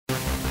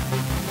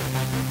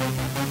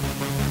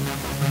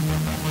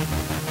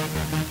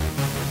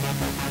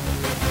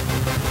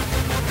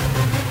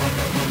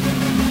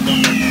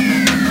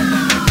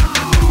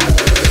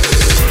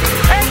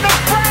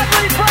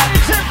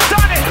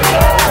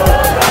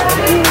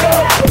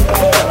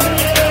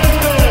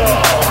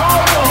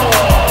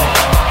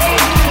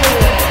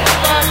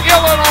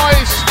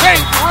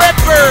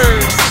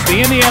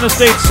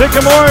State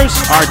Sycamores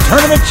are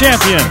tournament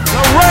champions. The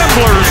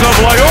Ramblers of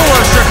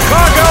Loyola,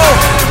 Chicago,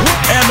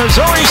 and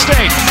Missouri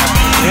State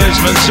is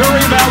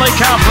Missouri Valley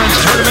Conference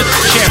tournament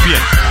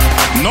champion.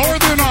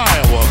 Northern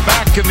Iowa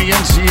back in the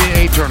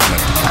NCAA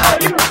tournament.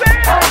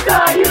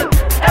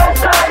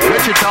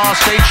 Wichita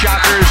State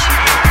Shockers,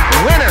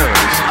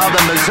 winners of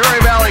the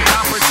Missouri Valley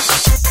Conference.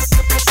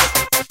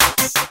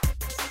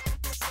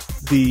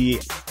 The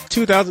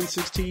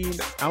 2016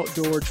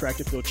 Outdoor Track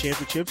and Field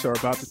Championships are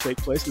about to take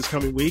place this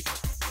coming week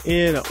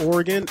in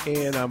Oregon,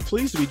 and I'm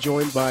pleased to be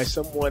joined by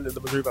someone in the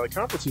Missouri Valley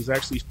Conference who's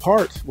actually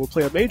will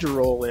play a major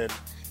role in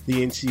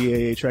the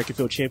NCAA Track and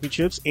Field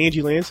Championships.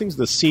 Angie Lansing's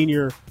the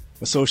Senior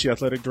Associate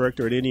Athletic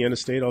Director at Indiana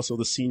State, also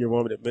the Senior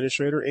Woman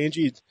Administrator.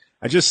 Angie,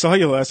 I just saw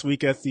you last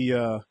week at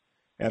the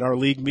at our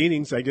league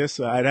meetings. I guess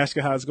I'd ask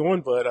you how it's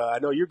going, but I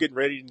know you're getting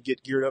ready to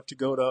get geared up to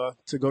go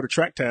to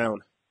Track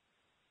Town.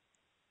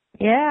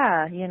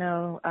 Yeah,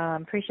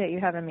 appreciate you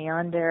having me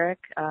on, Derek.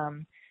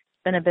 It's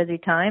been a busy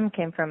time.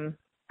 Came from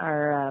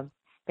our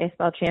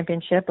baseball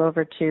championship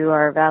over to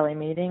our Valley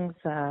meetings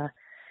at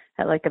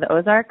Lake of the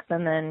Ozarks,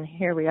 and then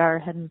here we are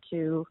heading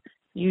to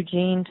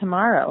Eugene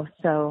tomorrow.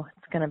 So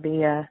it's going to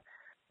be a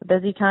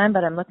busy time,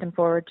 but I'm looking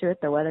forward to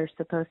it. The weather's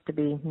supposed to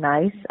be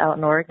nice out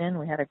in Oregon.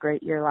 We had a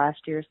great year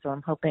last year, so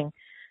I'm hoping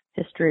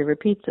history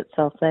repeats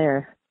itself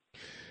there.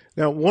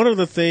 Now, one of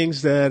the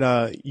things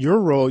that your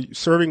role,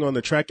 serving on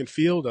the track and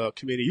field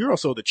committee, you're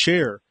also the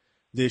chair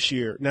this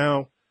year.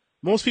 Now,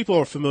 most people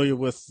are familiar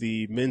with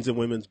the men's and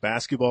women's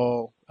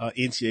basketball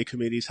NCAA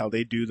committees, how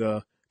they do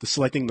the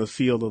selecting the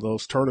field of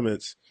those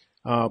tournaments.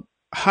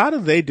 How do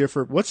they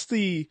differ? What's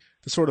the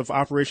sort of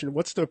operation?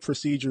 What's the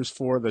procedures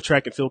for the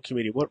track and field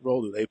committee? What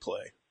role do they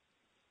play?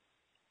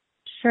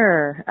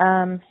 Sure.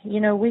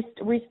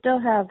 We still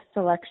have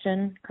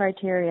selection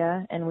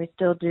criteria, and we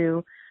still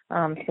do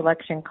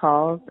selection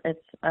calls.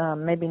 It's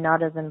maybe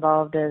not as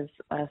involved as,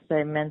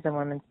 say, men's and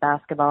women's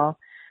basketball,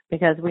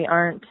 because we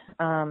aren't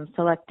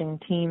selecting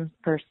teams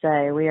per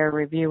se. We are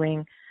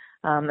reviewing.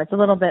 It's a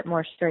little bit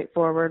more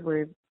straightforward.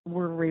 We're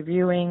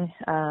reviewing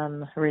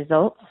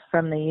results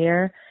from the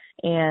year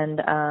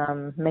and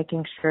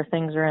making sure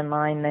things are in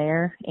line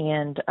there.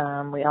 And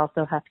we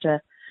also have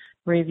to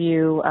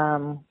review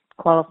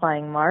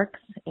qualifying marks,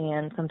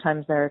 and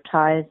sometimes there are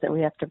ties that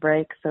we have to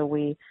break. So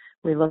we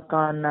look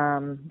on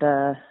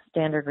the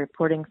standard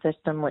reporting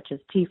system, which is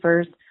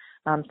TFERS.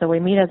 So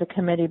we meet as a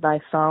committee by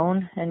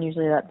phone, and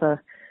usually that's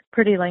a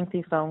pretty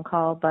lengthy phone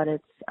call, but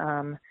it's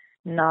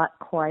not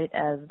quite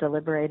as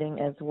deliberating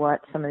as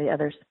what some of the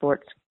other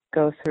sports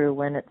go through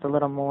when it's a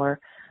little more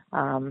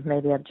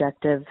maybe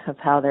objective of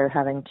how they're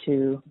having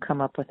to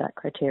come up with that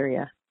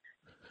criteria.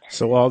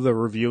 So all the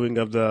reviewing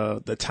of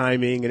the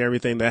timing and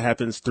everything that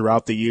happens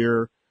throughout the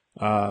year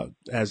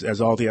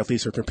as all the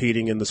athletes are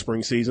competing in the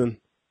spring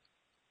season?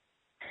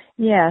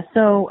 Yeah,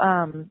 so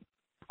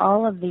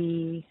all of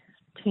the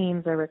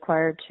teams are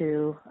required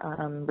to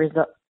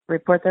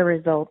report their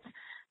results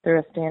through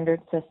a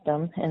standard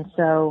system. And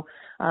so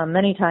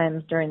many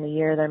times during the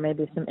year there may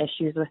be some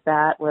issues with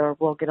that where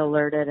we'll get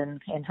alerted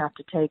and have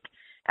to take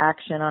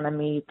action on a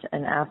meet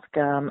and ask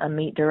a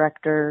meet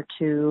director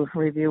to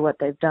review what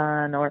they've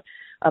done or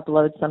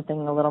upload something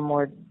a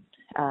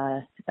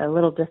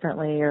little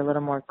differently or a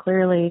little more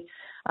clearly.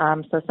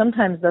 So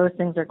sometimes those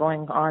things are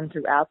going on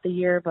throughout the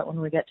year, but when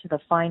we get to the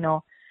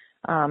final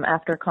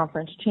after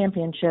conference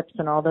championships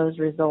and all those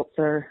results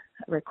are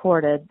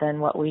recorded, then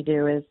what we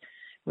do is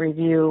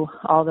review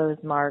all those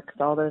marks.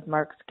 All those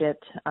marks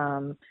get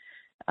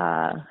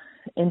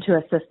into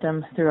a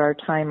system through our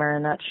timer,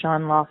 and that's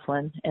Sean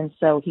Laughlin. And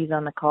so he's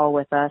on the call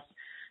with us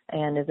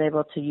and is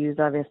able to use,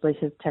 obviously,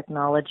 his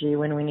technology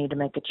when we need to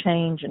make a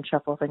change and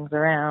shuffle things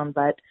around.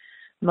 But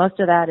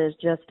most of that is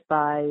just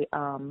by,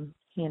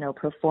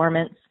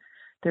 performance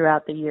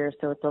throughout the year.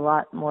 So it's a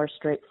lot more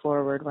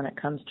straightforward when it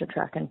comes to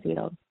track and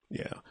field.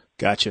 Yeah,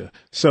 gotcha.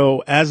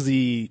 So as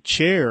the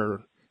chair,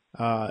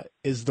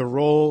 is the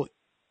role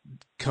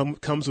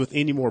comes with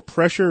any more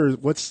pressure?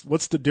 What's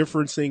the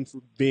difference for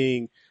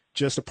being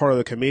just a part of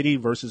the committee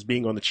versus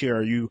being on the chair?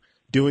 Are you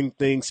doing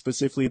things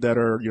specifically that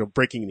are,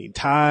 breaking any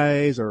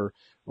ties or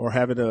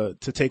having to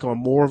take on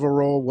more of a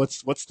role?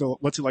 What's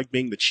it like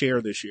being the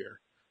chair this year?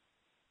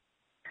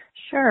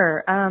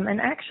 Sure. And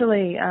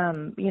actually,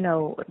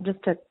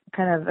 just to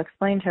kind of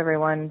explain to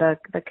everyone,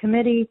 the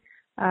committee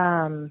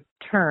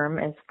term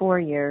is 4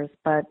 years,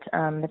 but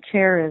the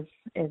chair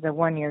is a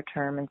 1-year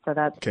term, and so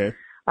that's okay.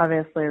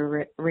 Obviously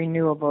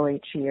renewable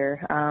each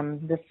year.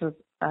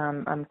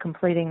 I'm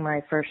completing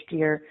my first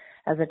year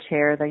as a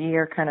chair. The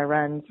year kind of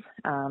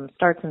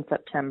starts in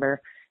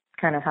September.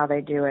 It's kind of how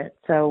they do it.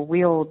 So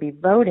we will be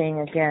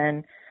voting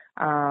again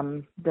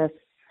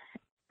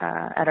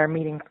at our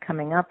meetings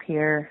coming up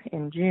here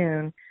in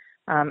June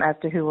as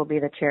to who will be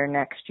the chair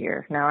next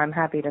year. Now, I'm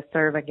happy to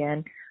serve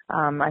again.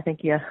 I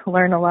think you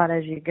learn a lot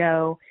as you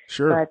go.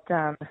 Sure.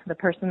 But the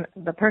person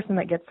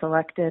that gets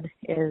selected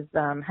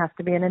has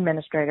to be an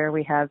administrator.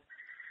 We have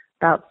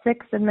about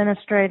 6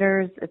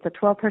 administrators. It's a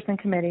 12-person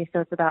committee,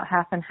 so it's about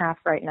half and half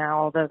right now,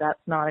 although that's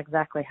not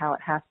exactly how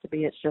it has to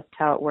be. It's just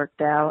how it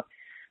worked out.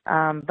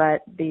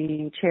 But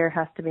the chair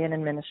has to be an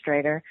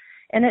administrator.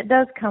 And it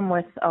does come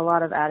with a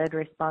lot of added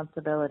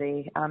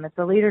responsibility. It's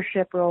a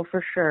leadership role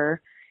for sure,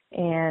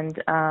 and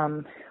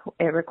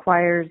it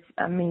requires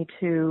me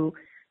to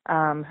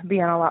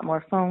be on a lot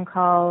more phone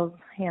calls,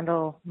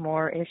 handle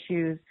more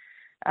issues.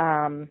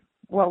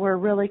 What we're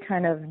really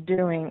kind of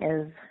doing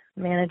is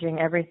managing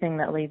everything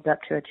that leads up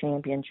to a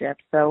championship.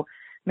 So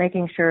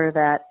making sure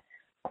that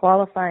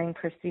qualifying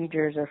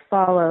procedures are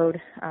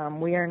followed.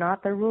 We are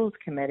not the rules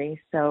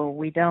committee, so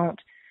we don't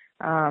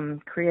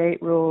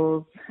create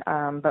rules,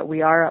 but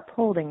we are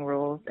upholding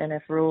rules. And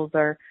if rules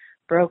are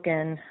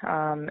broken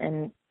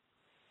in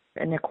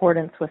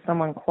accordance with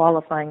someone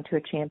qualifying to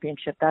a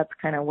championship, that's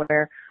kind of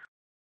where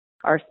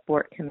our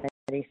sport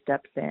committee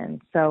steps in.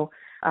 So,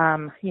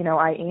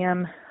 I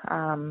am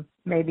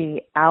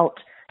maybe out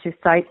to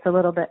sites a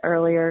little bit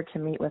earlier to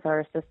meet with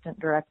our Assistant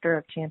Director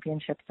of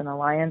Championships and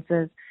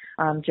Alliances,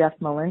 Jeff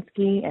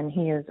Malinsky, and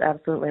he is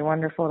absolutely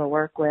wonderful to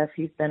work with.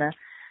 He's been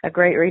a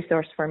great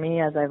resource for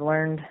me as I've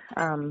learned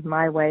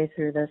my way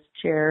through this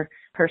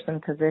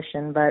chairperson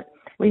position. But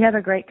we have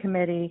a great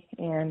committee,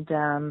 and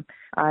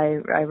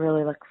I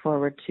really look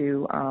forward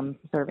to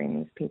serving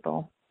these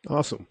people.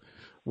 Awesome.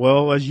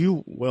 Well, as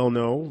you well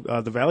know,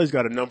 the Valley's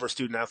got a number of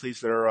student athletes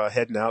that are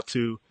heading out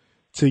to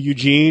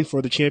Eugene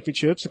for the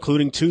championships,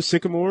 including 2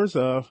 Sycamores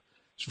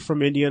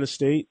from Indiana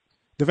State.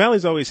 The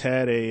Valley's always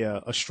had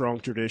a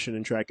strong tradition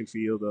in track and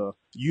field.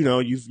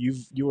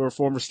 You were a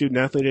former student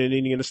athlete at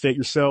Indiana State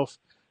yourself.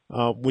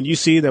 When you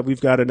see that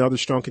we've got another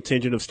strong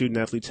contingent of student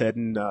athletes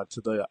heading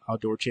to the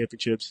outdoor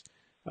championships,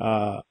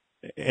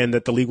 and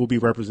that the league will be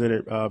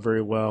represented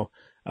very well,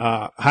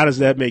 how does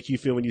that make you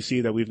feel when you see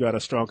that we've got a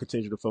strong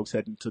contingent of folks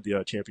heading to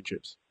the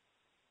championships?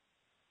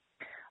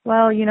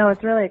 Well,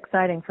 it's really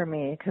exciting for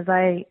me because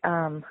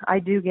I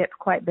do get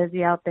quite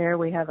busy out there.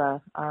 We have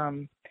a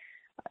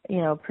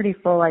pretty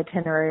full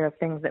itinerary of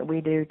things that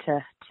we do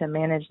to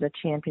manage the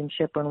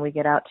championship when we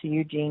get out to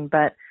Eugene.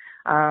 But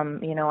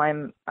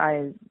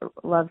I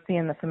love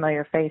seeing the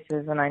familiar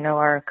faces, and I know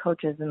our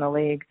coaches in the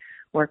league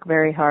work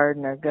very hard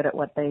and are good at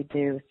what they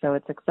do. So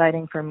it's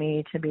exciting for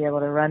me to be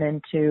able to run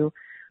into,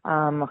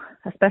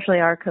 especially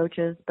our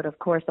coaches, but of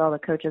course all the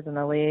coaches in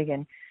the league.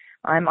 And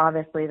I'm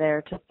obviously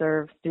there to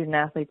serve student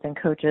athletes and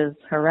coaches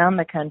around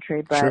the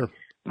country, but sure.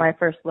 my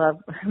first love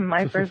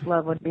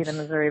would be the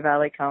Missouri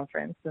Valley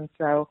Conference. And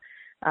so,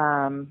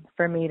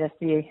 for me to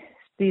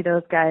see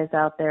those guys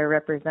out there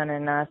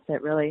representing us,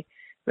 it really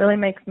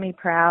makes me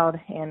proud.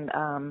 And,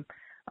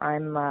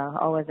 I'm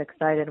always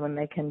excited when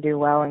they can do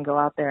well and go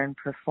out there and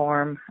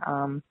perform,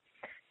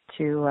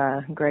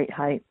 to great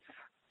heights.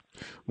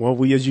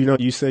 Well, as you know,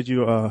 you said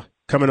you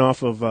coming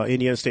off of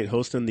Indiana State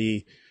hosting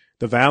the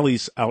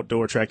Valley's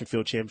Outdoor Track and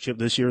Field Championship.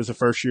 This year is the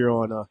first year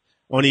on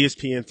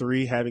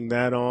ESPN3, having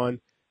that on.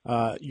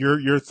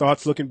 Your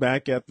thoughts looking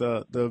back at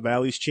the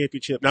Valley's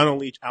championship, not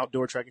only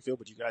outdoor track and field,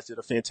 but you guys did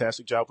a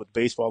fantastic job with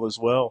baseball as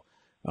well.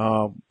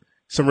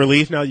 Some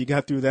relief now you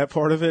got through that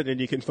part of it,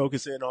 and you can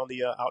focus in on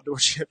the outdoor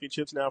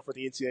championships now for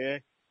the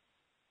NCAA.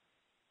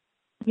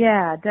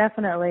 Yeah,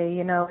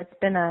 definitely. It's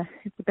been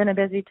a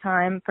busy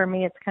time for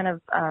me. It's kind of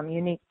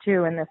unique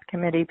too in this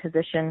committee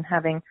position,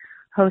 having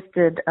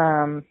hosted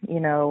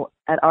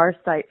at our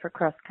site for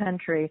cross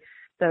country.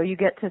 So you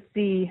get to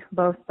see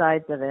both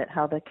sides of it,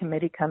 how the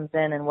committee comes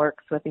in and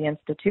works with the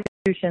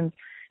institutions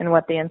and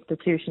what the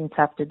institutions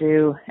have to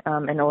do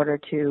in order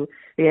to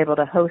be able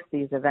to host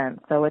these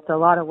events. So it's a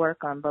lot of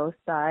work on both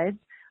sides,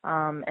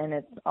 and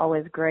it's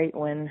always great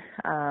when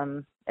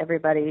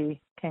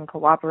everybody can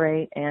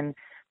cooperate and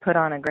put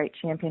on a great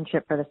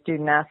championship for the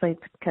student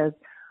athletes, because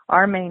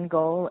our main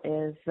goal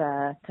is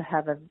to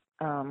have a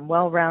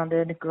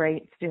well-rounded,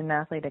 great student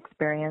athlete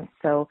experience.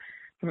 So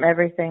from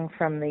everything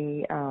from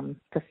the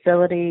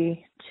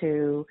facility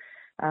to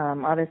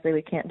obviously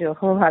we can't do a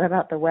whole lot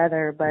about the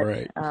weather, but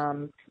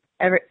right.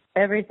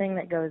 Everything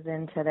that goes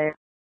into there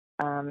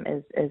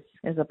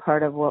is a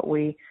part of what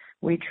we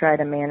try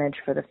to manage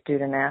for the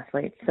student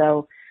athletes.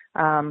 So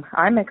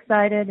I'm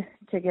excited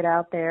to get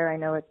out there. I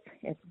know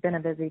it's been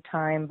a busy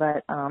time,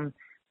 but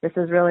this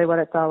is really what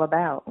it's all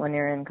about when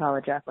you're in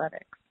college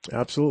athletics.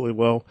 Absolutely.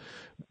 Well,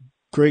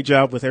 great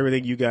job with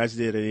everything you guys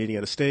did at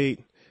Indiana State.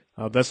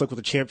 Best luck with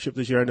the championship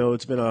this year. I know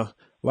it's been a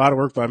lot of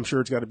work, but I'm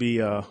sure it's got to be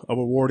a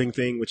rewarding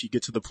thing once you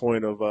get to the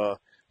point of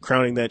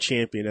crowning that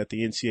champion at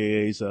the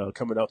NCAA's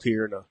coming up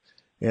here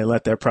and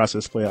let that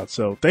process play out.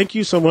 So thank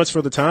you so much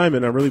for the time,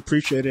 and I really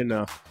appreciate it.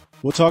 And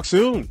we'll talk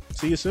soon.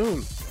 See you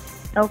soon.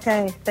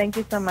 Okay. Thank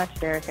you so much,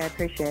 Derek. I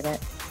appreciate it.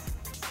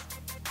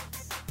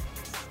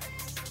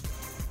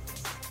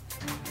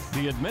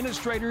 The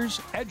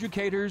administrators,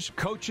 educators,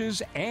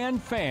 coaches,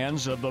 and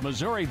fans of the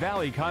Missouri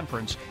Valley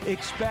Conference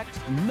expect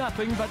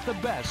nothing but the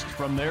best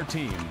from their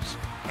teams.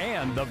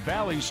 And the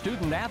Valley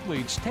student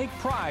athletes take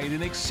pride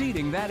in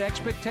exceeding that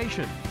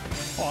expectation.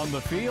 On the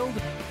field,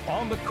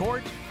 on the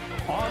court,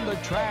 on the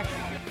track,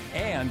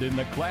 and in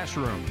the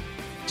classroom.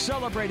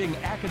 celebrating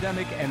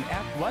academic and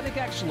athletic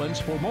excellence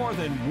for more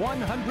than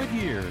 100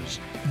 years.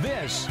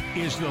 This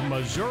is the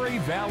Missouri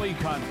Valley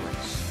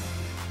Conference.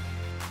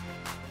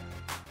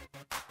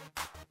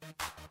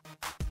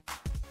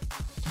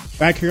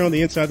 Back here on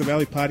the Inside the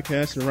Valley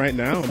podcast, and right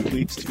now I'm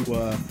pleased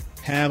to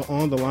have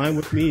on the line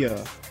with me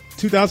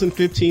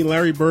 2015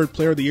 Larry Bird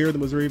Player of the Year of the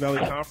Missouri Valley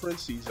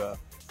Conference. He's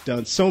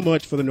done so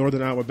much for the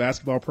Northern Iowa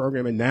basketball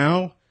program, and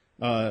now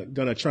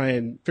gonna try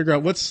and figure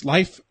out what's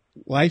life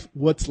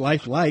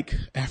like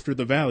after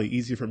the Valley.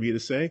 Easy for me to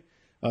say.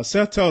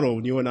 Seth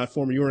Tuttle,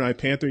 former UNI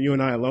Panther,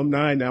 UNI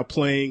alumni, now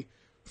playing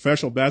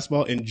professional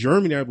basketball in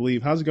Germany, I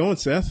believe. How's it going,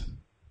 Seth?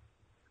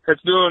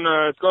 It's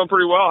going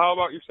pretty well. How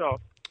about yourself?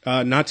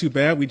 Not too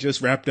bad. We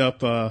just wrapped up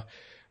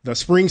the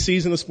spring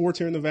season of sports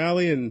here in the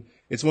Valley, and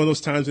it's one of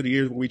those times of the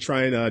year where we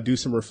try and do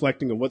some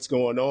reflecting of what's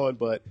going on.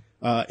 But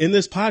in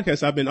this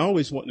podcast, I've been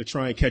always wanting to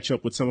try and catch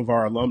up with some of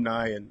our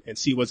alumni and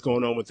see what's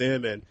going on with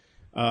them. And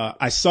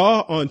I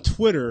saw on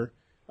Twitter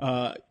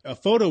a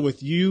photo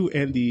with you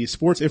and the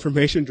sports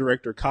information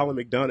director, Colin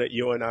McDonough at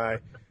UNI,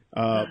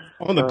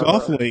 on the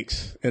golf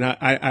links. And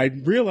I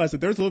realized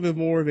that there's a little bit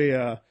more of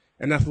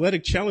an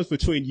athletic challenge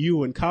between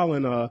you and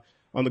Colin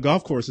on the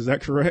golf course. Is that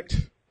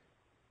correct?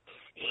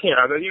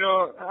 Yeah,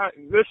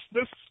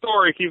 this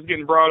story keeps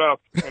getting brought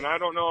up, and I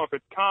don't know if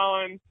it's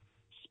Colin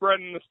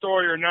spreading the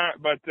story or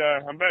not, but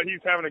I bet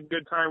he's having a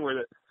good time with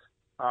it.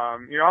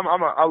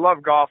 I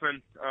love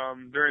golfing.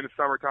 During the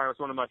summertime, it's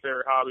one of my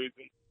favorite hobbies,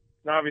 and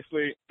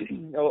obviously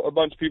a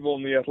bunch of people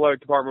in the athletic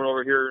department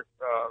over here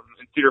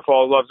in Cedar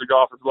Falls loves to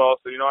golf as well.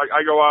 So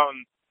I go out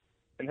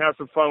and have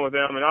some fun with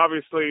them, and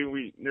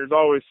obviously there's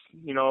always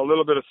a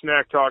little bit of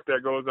snack talk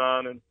that goes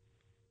on. And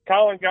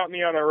Colin got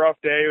me on a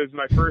rough day. It was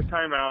my first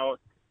time out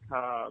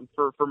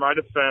for my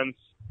defense,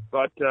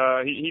 but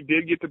he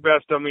did get the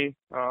best of me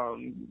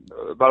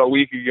about a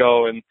week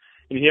ago, and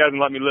he hasn't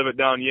let me live it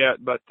down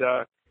yet. But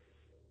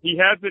he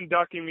has been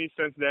ducking me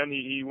since then.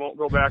 He won't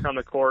go back on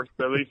the course.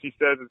 At least he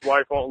says his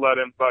wife won't let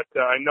him. But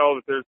I know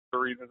that there's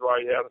reasons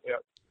why he hasn't yet.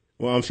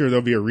 Well, I'm sure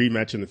there'll be a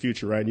rematch in the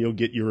future, right? And you'll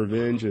get your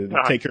revenge and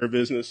take care of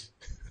business.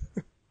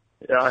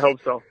 Yeah, I hope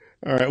so.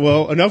 All right.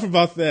 Well, enough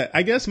about that.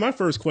 I guess my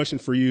first question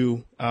for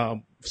you.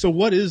 So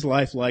what is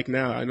life like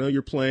now? I know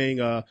you're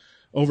playing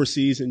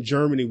overseas in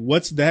Germany.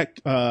 What's that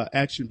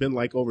action been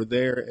like over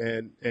there,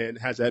 and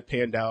has that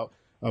panned out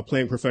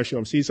playing professional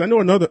overseas? I know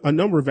a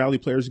number of Valley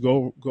players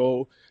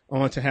go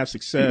on to have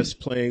success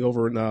playing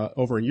over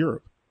in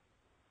Europe.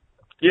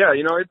 Yeah,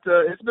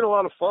 it's been a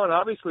lot of fun.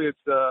 Obviously,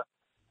 it's a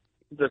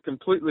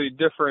completely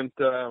different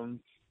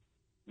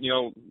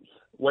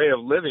way of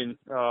living.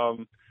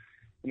 Some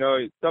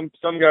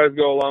guys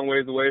go a long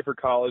ways away for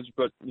college,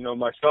 but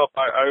myself,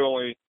 I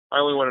only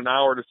went an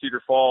hour to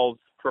Cedar Falls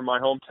from my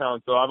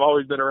hometown, so I've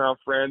always been around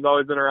friends,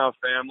 always been around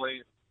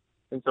family,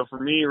 and so for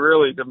me,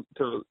 really,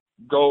 to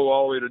go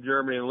all the way to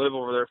Germany and live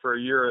over there for a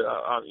year,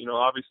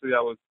 obviously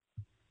that was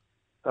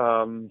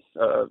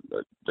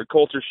the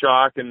culture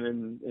shock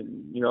and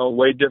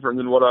way different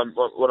than what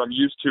I'm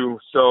used to.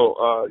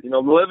 So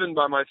living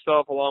by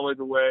myself a long ways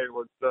away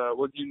was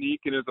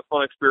unique, and it was a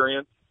fun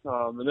experience.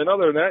 And then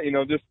other than that,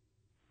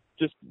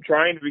 just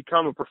trying to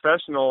become a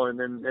professional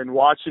and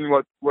watching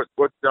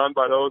what's done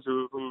by those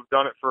who've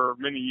done it for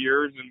many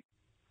years,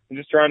 and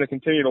just trying to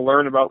continue to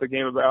learn about the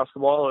game of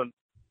basketball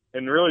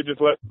and really just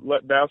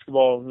let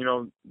basketball,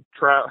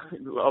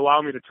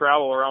 allow me to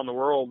travel around the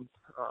world.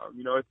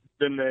 It's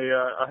been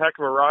a heck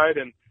of a ride,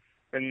 and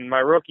my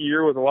rookie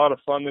year was a lot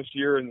of fun this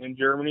year in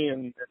Germany,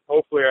 and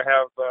hopefully I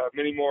have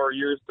many more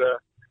years to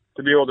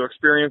be able to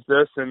experience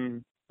this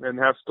and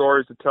have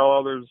stories to tell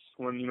others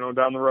when,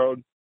 down the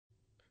road.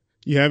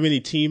 You have any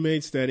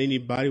teammates that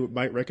anybody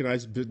might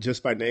recognize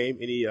just by name?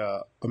 Any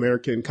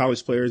American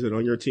college players that are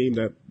on your team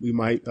that we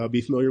might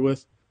be familiar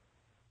with?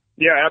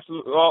 Yeah,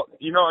 absolutely. Well,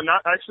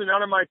 not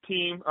on my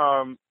team.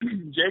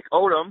 Jake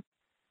Odom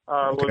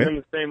was in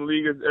the same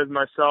league as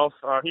myself.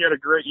 He had a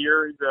great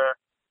year. He's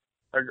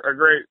a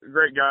great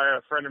guy,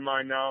 a friend of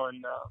mine now, and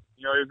it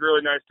was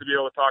really nice to be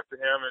able to talk to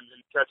him and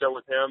catch up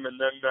with him. And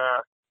then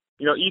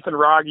Ethan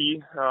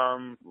Rogge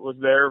was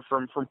there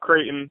from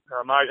Creighton.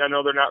 I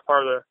know they're not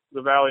part of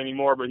the Valley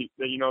anymore, but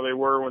they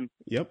were when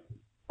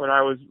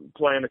I was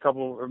playing a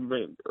couple of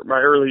my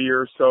early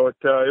years. So it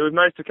was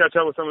nice to catch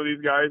up with some of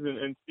these guys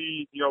and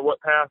see what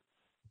path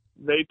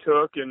they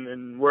took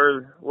and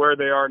where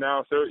they are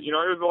now. So it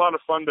was a lot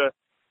of fun to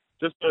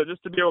just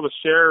to be able to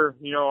share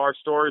our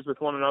stories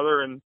with one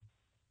another and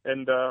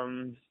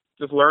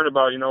just learn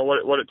about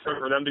what it took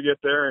for them to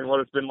get there and what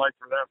it's been like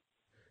for them.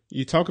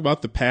 You talk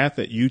about the path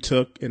that you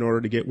took in order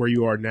to get where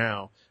you are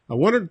now.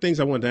 One of the things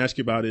I wanted to ask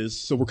you about is,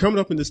 so we're coming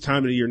up in this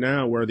time of the year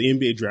now where the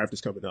NBA draft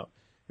is coming up.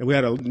 And we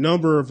had a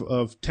number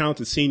of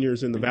talented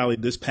seniors in the Valley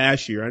this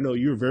past year. I know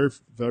you're very,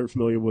 very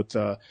familiar with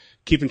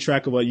keeping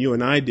track of what you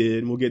and I did,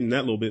 and we'll get into that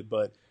a little bit.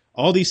 But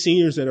all these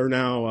seniors that are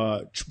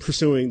now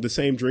pursuing the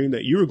same dream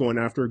that you were going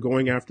after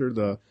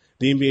the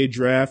NBA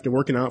draft and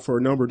working out for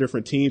a number of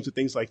different teams and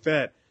things like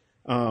that.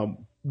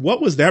 What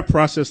was that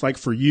process like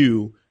for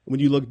you when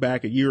you look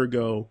back a year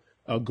ago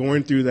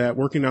going through that,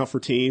 working out for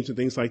teams and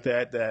things like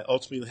that, that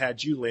ultimately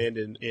had you land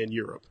in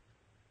Europe?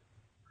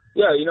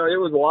 Yeah, it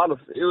was a lot of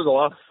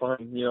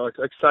fun. It's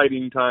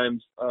exciting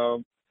times.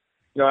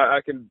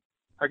 I can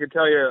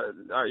tell you,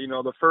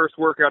 the first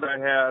workout I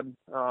had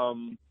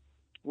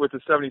with the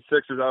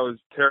 76ers, I was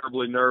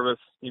terribly nervous.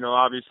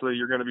 Obviously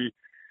you're going to be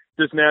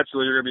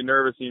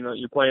nervous.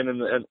 You're playing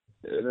in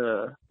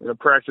a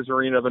practice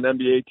arena of an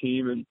NBA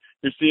team, and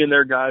you're seeing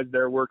their guys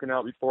there working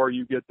out before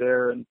you get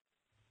there, and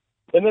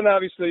then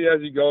obviously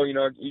as you go,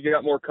 you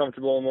get more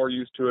comfortable and more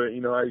used to it.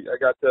 I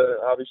got to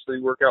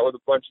obviously work out with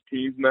a bunch of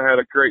teams, and I had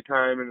a great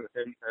time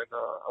and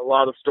a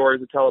lot of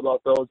stories to tell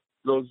about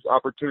those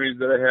opportunities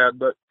that I had.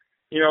 But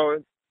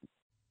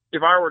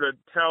if I were to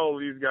tell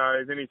these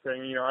guys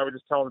anything, I would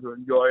just tell them to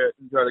enjoy it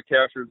and try to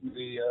capture as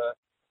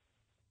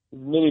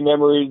many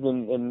memories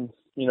and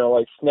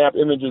like snap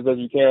images as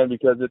you can,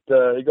 because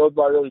it goes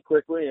by really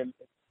quickly, and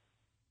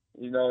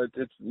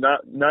it's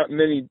not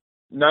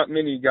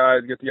many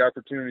guys get the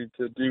opportunity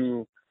to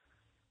do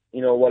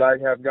what I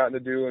have gotten to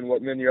do and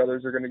what many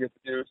others are going to get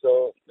to do.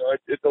 So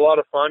it's a lot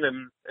of fun,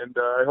 and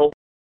I hope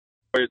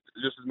it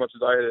just as much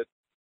as I did.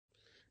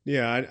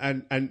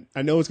 Yeah,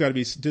 I know it's got to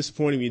be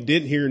disappointing. You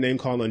didn't hear your name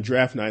called on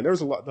draft night. There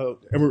was a lot.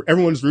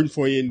 Everyone's rooting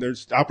for you, and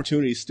there's the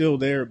opportunity still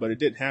there, but it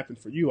didn't happen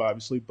for you,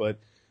 obviously. But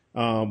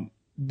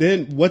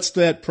then, what's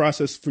that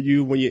process for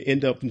you when you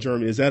end up in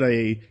Germany? Is that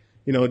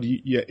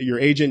your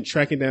agent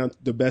tracking down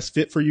the best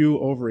fit for you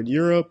over in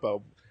Europe?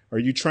 Are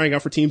you trying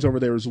out for teams over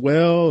there as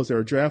well? Is there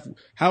a draft?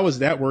 How is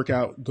that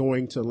workout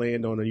going to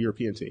land on a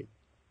European team?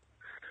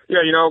 Yeah,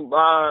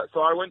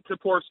 so I went to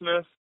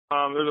Portsmouth.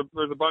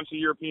 There's a bunch of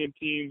European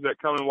teams that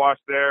come and watch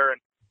there,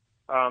 and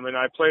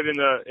I played in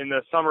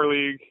the summer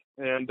league.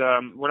 And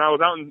when I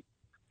was out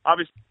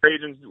obviously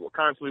agents were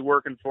constantly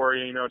working for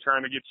you,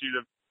 trying to get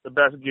you the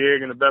best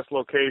gig and the best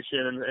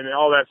location and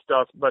all that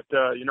stuff. But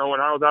when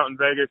I was out in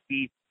Vegas,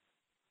 he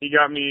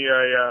got me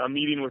a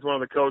meeting with one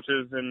of the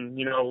coaches, and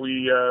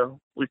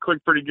we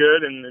clicked pretty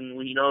good, and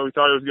we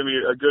thought it was going to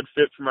be a good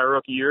fit for my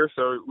rookie year.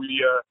 So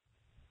we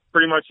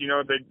pretty much,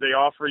 they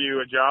offer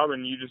you a job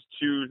and you just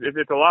choose.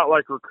 It's a lot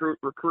like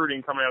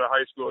recruiting coming out of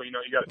high school.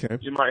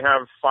 You might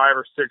have 5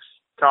 or 6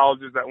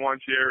 colleges that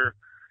want you,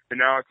 and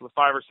now it's the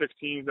 5 or 6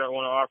 teams that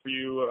want to offer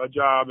you a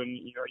job, and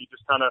you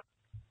just kind of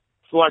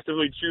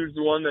selectively choose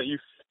the one that you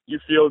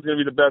feel is going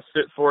to be the best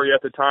fit for you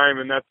at the time,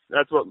 and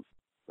that's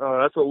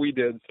what we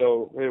did.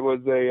 So it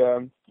was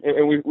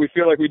and we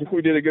feel like we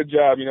did a good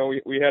job.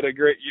 We had a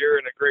great year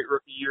and a great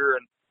rookie year,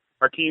 and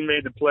our team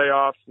made the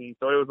playoffs, and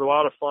so it was a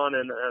lot of fun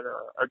and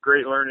a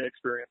great learning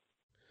experience.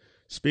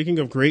 Speaking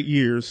of great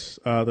years,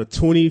 the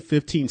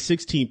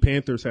 2015-16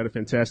 Panthers had a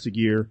fantastic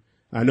year.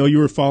 I know you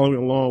were following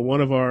along.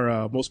 One of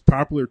our most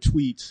popular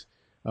tweets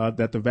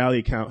that the Valley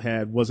account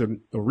had was a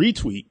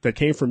retweet that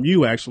came from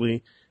you,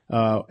 actually,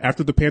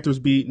 after the Panthers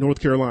beat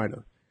North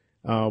Carolina.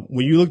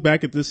 When you look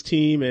back at this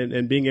team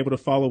and being able to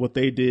follow what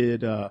they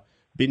did,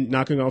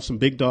 knocking off some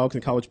big dogs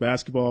in college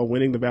basketball,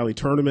 winning the Valley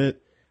tournament,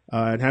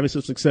 and having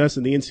some success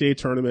in the NCAA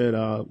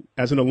tournament,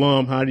 as an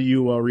alum, how do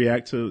you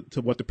react to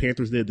what the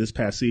Panthers did this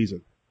past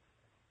season?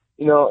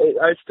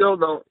 I still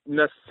don't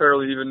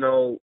necessarily even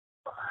know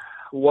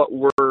what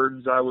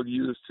words I would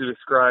use to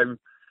describe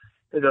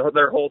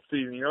their whole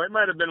season. It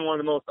might have been one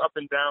of the most up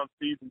and down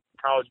seasons in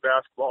college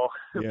basketball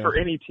for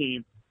any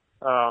team.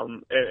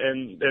 And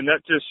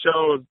that just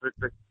shows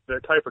the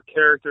type of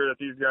character that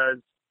these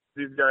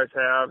guys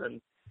have,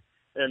 and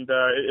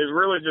it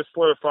really just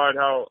solidified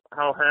how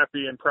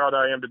happy and proud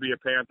I am to be a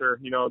Panther.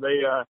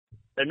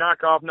 They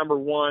knock off number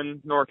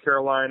 1 North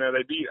Carolina.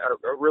 They beat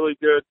a really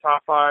good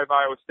top 5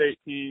 Iowa State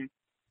team,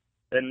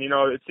 and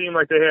it seemed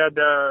like they had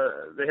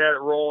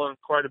it rolling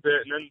quite a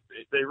bit. And then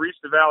they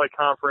reached the Valley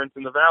Conference,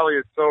 and the Valley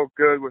is so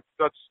good with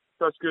such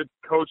good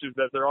coaches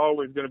that they're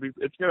always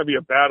it's going to be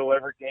a battle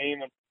every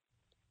game.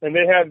 And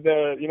they had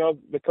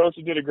the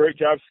coaches did a great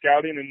job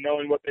scouting and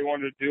knowing what they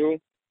wanted to do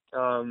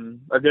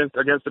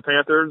against the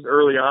Panthers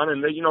early on,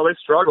 and they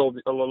struggled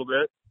a little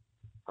bit.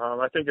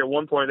 I think at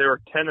one point they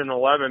were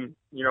 10-11,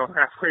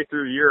 halfway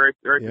through the year,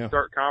 right to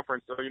start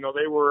conference. So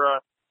they were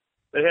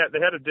they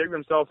had to dig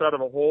themselves out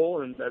of a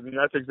hole, and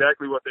that's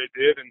exactly what they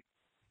did.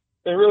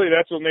 And really,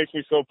 that's what makes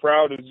me so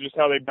proud is just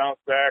how they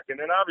bounced back. And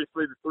then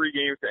obviously the 3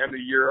 games to end the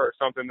year are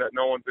something that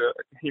no one's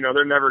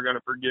they're never going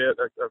to forget.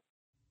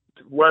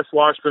 Wes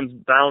Washburn's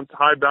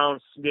high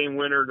bounce game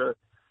winner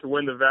to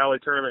win the Valley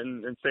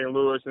tournament in St.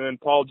 Louis, and then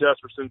Paul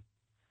Jesperson's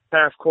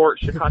half court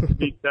shot to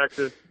beat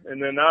Texas,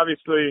 and then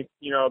obviously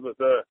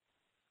the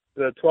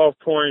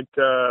 12-point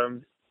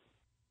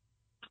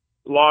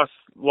loss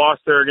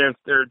there against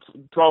their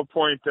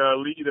 12-point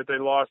lead that they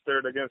lost there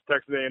against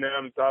Texas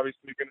A&M. It's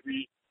obviously going to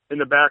be in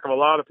the back of a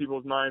lot of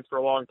people's minds for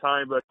a long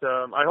time, but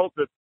I hope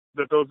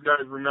that those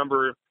guys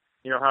remember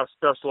how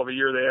special of a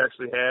year they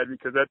actually had,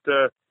 because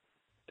that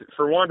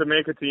for one, to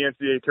make it to the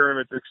NCAA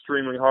tournament is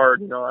extremely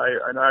hard.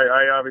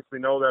 I obviously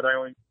know that I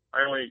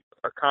only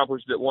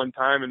accomplished it one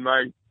time in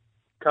my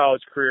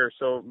college career.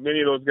 So many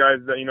of those guys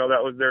that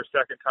that was their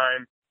second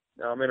time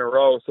in a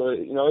row. So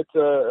it's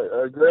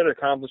a great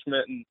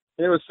accomplishment, and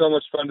so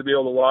much fun to be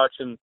able to watch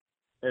and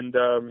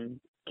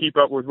keep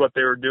up with what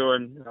they were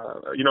doing.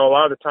 A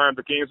lot of the time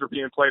the games were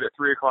being played at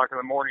 3:00 in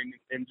the morning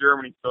in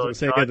Germany. So I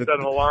set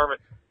an alarm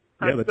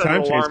the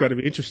time change got to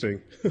be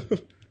interesting.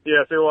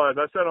 Yes, it was.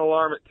 I set an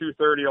alarm at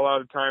 2:30 a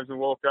lot of times and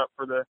woke up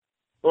for the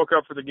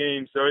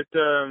game. So it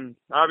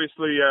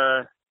obviously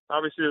it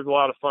was a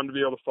lot of fun to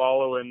be able to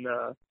follow, and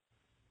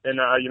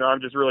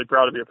I'm just really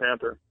proud to be a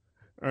Panther.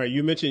 All right,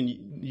 you mentioned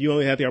you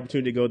only had the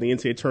opportunity to go to the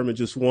NCAA tournament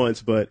just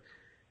once, but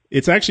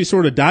it's actually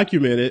sort of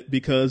documented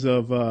because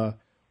of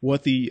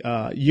what the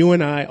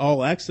UNI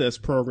All Access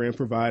program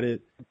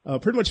provided,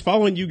 pretty much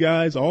following you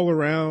guys all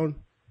around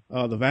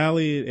the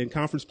Valley and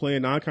conference play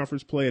and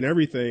non-conference play and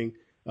everything,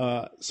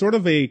 sort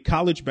of a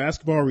college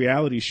basketball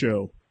reality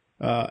show.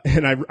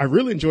 And I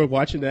really enjoyed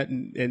watching that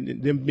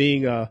and them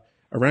being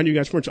around you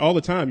guys pretty much all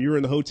the time. You were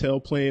in the hotel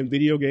playing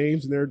video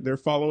games, and they're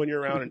following you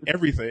around and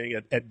everything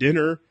at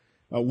dinner.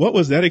 What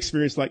was that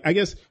experience like? I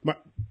guess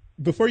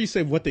before you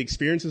say what the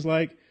experience is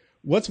like,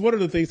 what's one of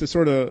the things that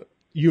sort of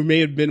you may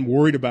have been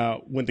worried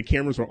about when the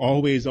cameras were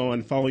always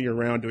on following you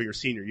around during your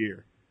senior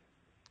year?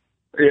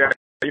 Yeah,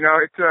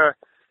 it's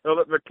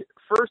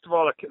first of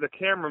all, the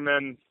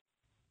cameramen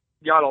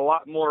got a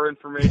lot more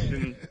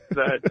information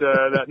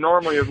that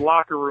normally is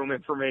locker room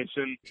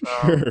information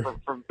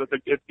from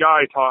it's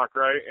guy talk,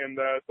 right? And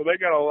so they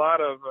got a lot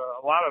of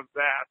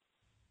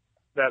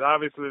that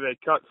obviously they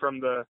cut from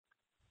the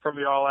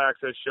All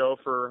Access show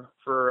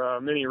for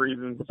many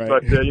reasons, right.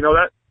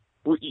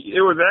 But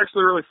it was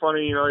actually really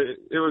funny.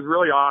 It was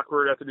really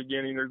awkward at the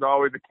beginning. There's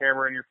always a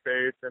camera in your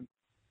face, and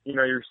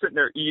you're sitting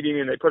there eating,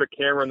 and they put a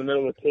camera in the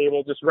middle of the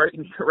table, just right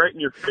in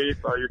your face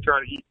while you're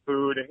trying to eat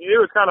food. And it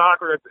was kind of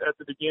awkward at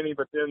the beginning,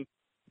 but then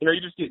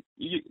you just get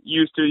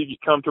used to it, you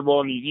get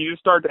comfortable, and you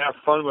just start to have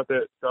fun with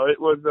it. So it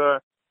was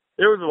a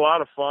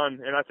lot of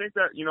fun, and I think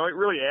that it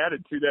really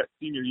added to that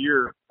senior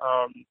year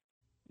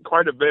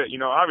quite a bit.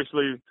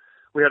 Obviously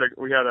we had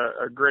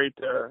a great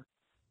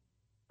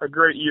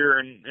year,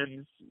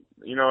 and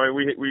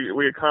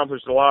we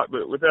accomplished a lot,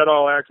 but with that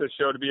All Access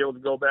show, to be able to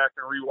go back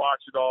and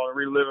rewatch it all and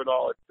relive it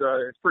all,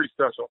 it's pretty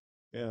special.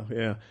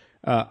 Yeah.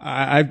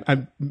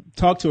 I've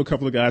talked to a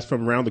couple of guys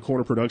from Around the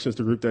Corner Productions,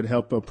 the group that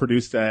helped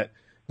produce that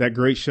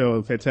great show,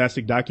 a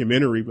fantastic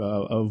documentary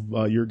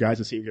of your guys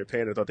at Senior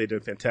Japan. I thought they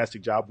did a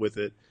fantastic job with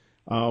it.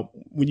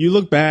 When you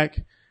look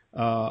back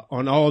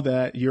on all of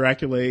that, your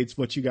accolades,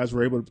 what you guys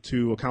were able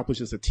to accomplish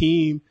as a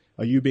team,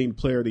 you being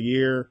Player of the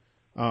Year,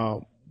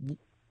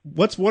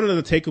 what's one of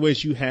the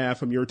takeaways you have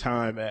from your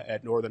time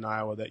at Northern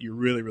Iowa that you're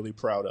really, really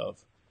proud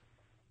of?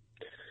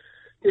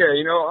 Yeah,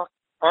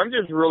 I'm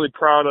just really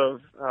proud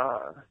of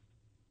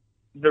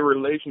the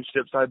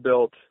relationships I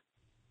built.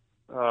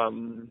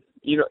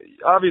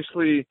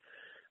 Obviously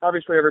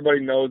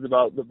everybody knows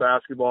about the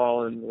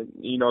basketball and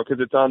because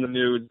it's on the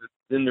news, it's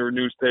in the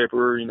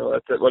newspaper,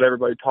 that's what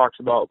everybody talks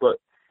about. But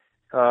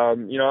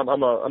I'm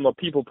a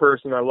people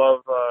person. I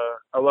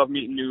love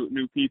meeting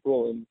new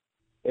people,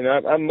 and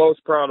I'm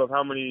most proud of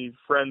how many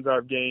friends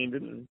I've gained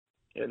and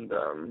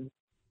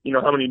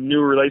how many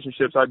new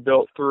relationships I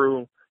built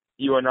through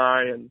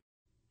UNI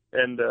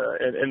and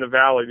the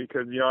Valley,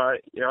 because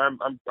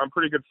I'm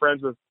pretty good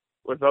friends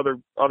with other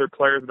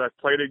players that I've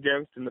played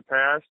against in the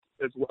past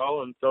as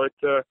well, and so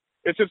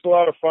it's just a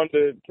lot of fun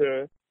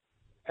to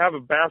have a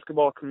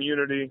basketball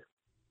community,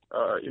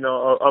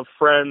 of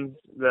friends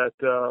that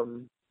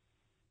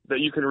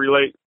you can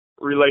relate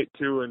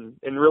to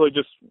and really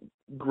just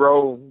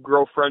grow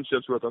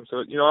friendships with them. So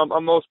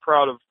I'm most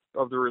proud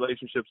of the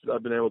relationships that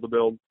I've been able to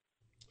build.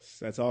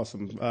 That's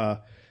awesome.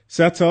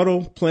 Seth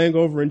Tuttle playing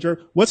over in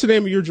Germany. What's the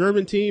name of your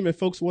German team if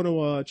folks want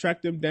to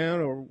track them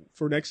down or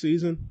for next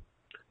season?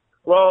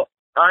 Well,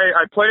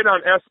 I played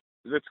on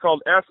it's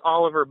called S.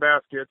 Oliver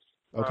Baskets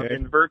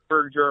in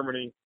Würzburg,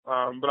 Germany.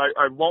 But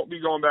I won't be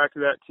going back to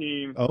that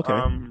team. Okay.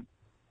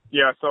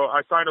 So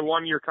I signed a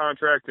 1-year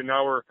contract, and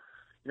now we're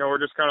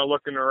just kind of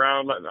looking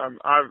around.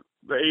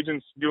 The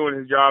agent's doing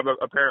his job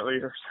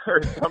apparently, or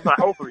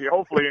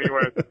hopefully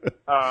anyway.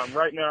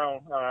 Right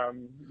now,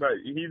 but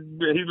he's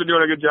been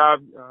doing a good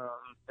job,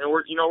 and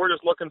we're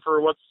just looking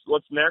for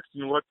what's next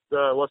and what's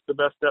the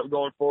best step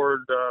going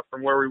forward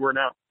from where we were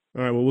now.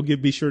 All right. Well, we'll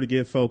be sure to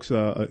give folks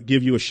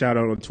give you a shout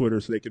out on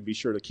Twitter so they can be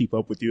sure to keep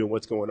up with you and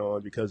what's going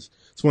on, because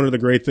it's one of the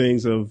great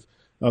things of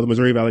the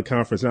Missouri Valley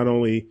Conference. Not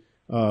only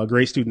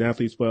great student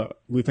athletes, but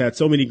we've had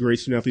so many great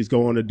student athletes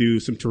go on to do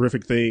some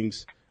terrific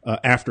things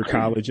after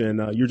college,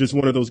 and you're just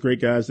one of those great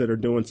guys that are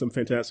doing some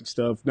fantastic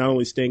stuff. Not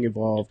only staying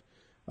involved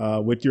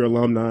with your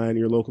alumni and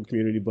your local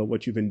community, but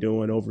what you've been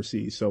doing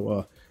overseas.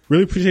 So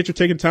really appreciate you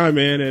taking time,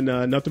 man,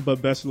 and nothing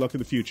but best of luck in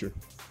the future.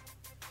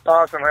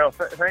 Awesome. Well,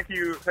 thank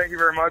you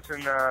very much,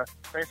 and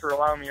thanks for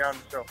allowing me on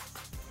the show.